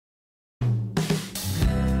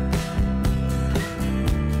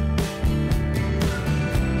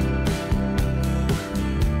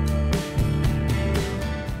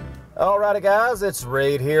Alrighty guys, it's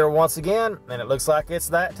Reed here once again, and it looks like it's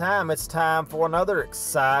that time. It's time for another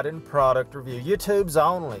exciting product review. YouTube's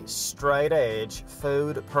only straight edge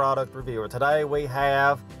food product reviewer. Today we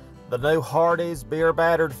have the new Hardee's beer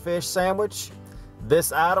battered fish sandwich.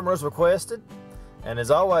 This item was requested, and as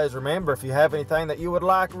always, remember, if you have anything that you would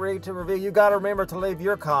like Reed to review, you gotta remember to leave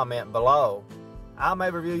your comment below. I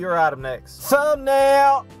may review your item next.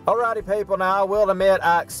 Thumbnail! Alrighty people, now I will admit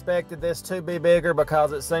I expected this to be bigger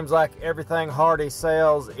because it seems like everything Hardee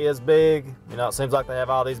sells is big. You know, it seems like they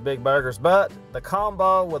have all these big burgers, but the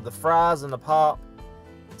combo with the fries and the pop,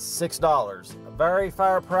 $6. A very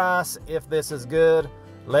fair price if this is good.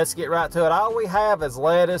 Let's get right to it. All we have is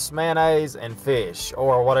lettuce, mayonnaise, and fish,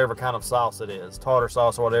 or whatever kind of sauce it is, tartar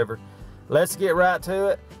sauce or whatever. Let's get right to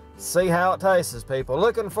it. See how it tastes, people.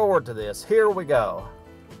 Looking forward to this. Here we go.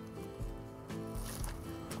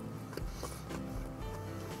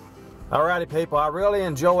 Alrighty, people. I really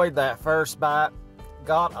enjoyed that first bite.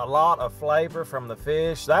 Got a lot of flavor from the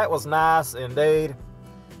fish. That was nice indeed.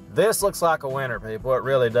 This looks like a winner, people. It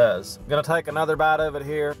really does. I'm gonna take another bite of it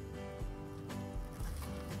here.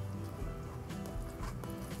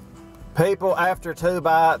 People, after 2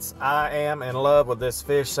 bites, I am in love with this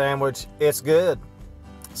fish sandwich. It's good.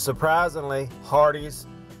 Surprisingly, Hardee's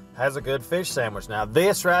has a good fish sandwich. Now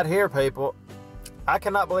this right here, people, I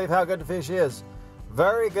cannot believe how good the fish is.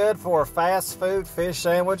 Very good for a fast food fish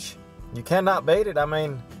sandwich. You cannot beat it. I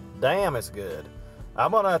mean, damn, it's good.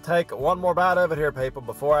 I'm gonna take one more bite of it here, people,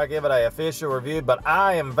 before I give it an official review, but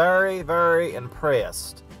I am very, very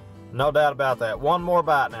impressed. No doubt about that. One more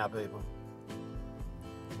bite now, people.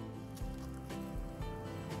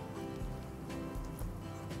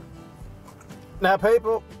 Now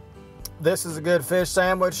people, this is a good fish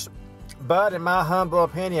sandwich, but in my humble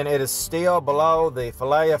opinion, it is still below the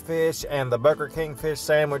Filet-O-Fish and the Burger King fish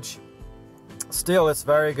sandwich. Still, it's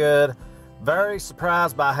very good. Very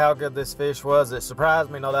surprised by how good this fish was. It surprised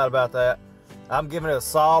me, no doubt about that. I'm giving it a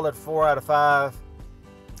solid 4 out of 5.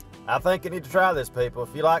 I think you need to try this, people.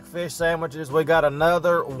 If you like fish sandwiches, we got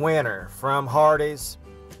another winner from Hardee's.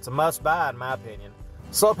 It's a must buy in my opinion.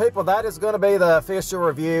 So people, that is going to be the official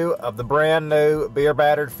review of the brand new beer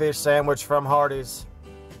battered fish sandwich from Hardee's.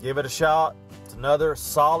 Give it a shot. It's another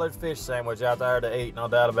solid fish sandwich out there to eat, no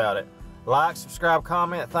doubt about it. Like, subscribe,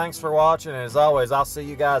 comment. Thanks for watching, and as always, I'll see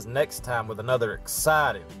you guys next time with another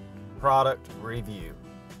exciting product review.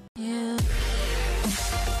 Yeah.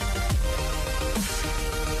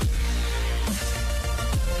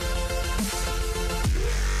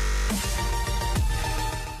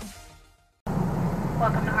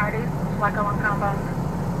 Welcome to Hardee's. Like a one combo.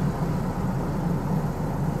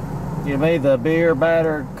 Give me the beer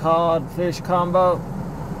battered cod fish combo.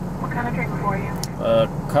 What kind of drink for you?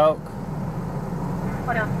 Coke.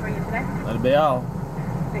 What else for you today? That'll be all.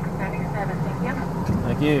 $6.77. Thank you.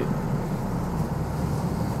 Thank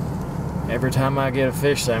you. Every time I get a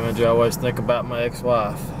fish sandwich, I always think about my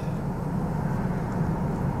ex-wife.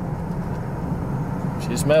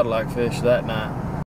 She smelled like fish that night.